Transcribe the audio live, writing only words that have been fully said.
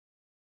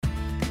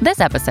This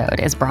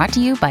episode is brought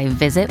to you by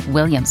Visit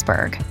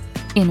Williamsburg.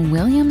 In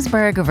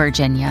Williamsburg,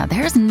 Virginia,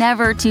 there's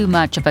never too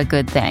much of a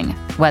good thing.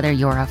 Whether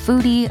you're a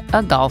foodie,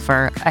 a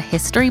golfer, a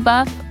history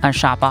buff, a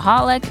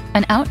shopaholic,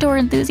 an outdoor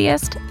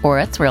enthusiast, or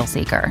a thrill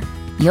seeker,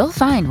 you'll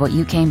find what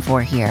you came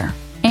for here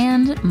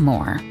and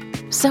more.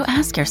 So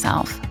ask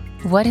yourself,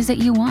 what is it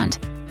you want?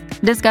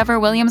 Discover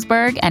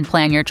Williamsburg and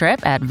plan your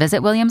trip at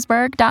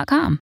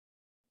visitwilliamsburg.com.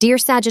 Dear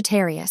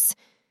Sagittarius,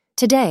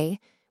 today,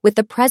 with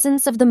the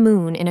presence of the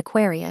moon in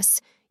Aquarius,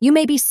 you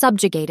may be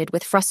subjugated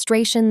with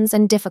frustrations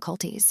and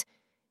difficulties.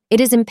 It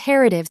is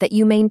imperative that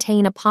you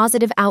maintain a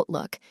positive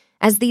outlook,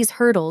 as these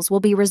hurdles will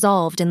be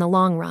resolved in the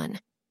long run.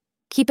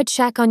 Keep a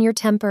check on your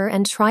temper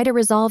and try to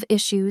resolve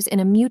issues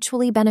in a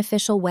mutually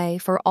beneficial way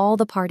for all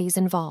the parties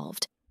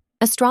involved.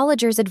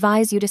 Astrologers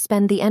advise you to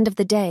spend the end of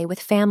the day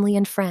with family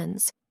and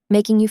friends,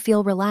 making you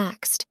feel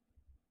relaxed.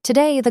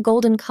 Today, the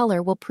golden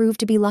color will prove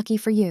to be lucky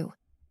for you.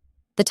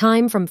 The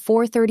time from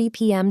 4:30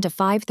 p.m. to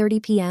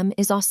 5:30 p.m.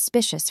 is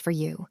auspicious for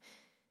you.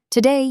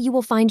 Today, you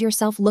will find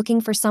yourself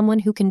looking for someone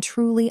who can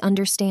truly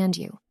understand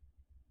you.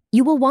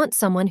 You will want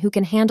someone who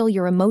can handle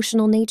your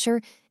emotional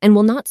nature and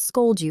will not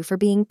scold you for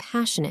being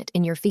passionate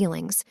in your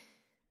feelings.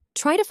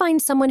 Try to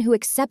find someone who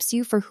accepts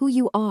you for who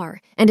you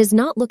are and is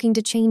not looking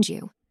to change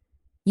you.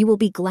 You will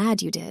be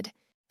glad you did.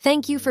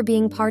 Thank you for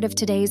being part of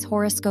today's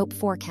horoscope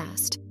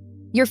forecast.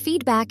 Your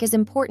feedback is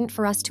important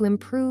for us to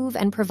improve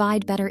and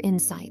provide better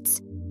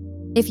insights.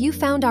 If you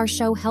found our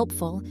show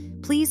helpful,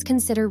 please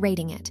consider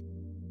rating it.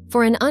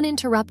 For an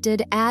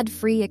uninterrupted,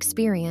 ad-free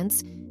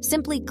experience,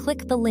 simply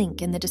click the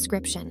link in the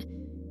description.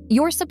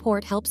 Your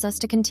support helps us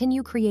to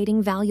continue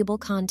creating valuable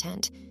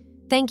content.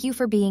 Thank you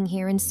for being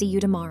here and see you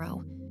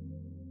tomorrow.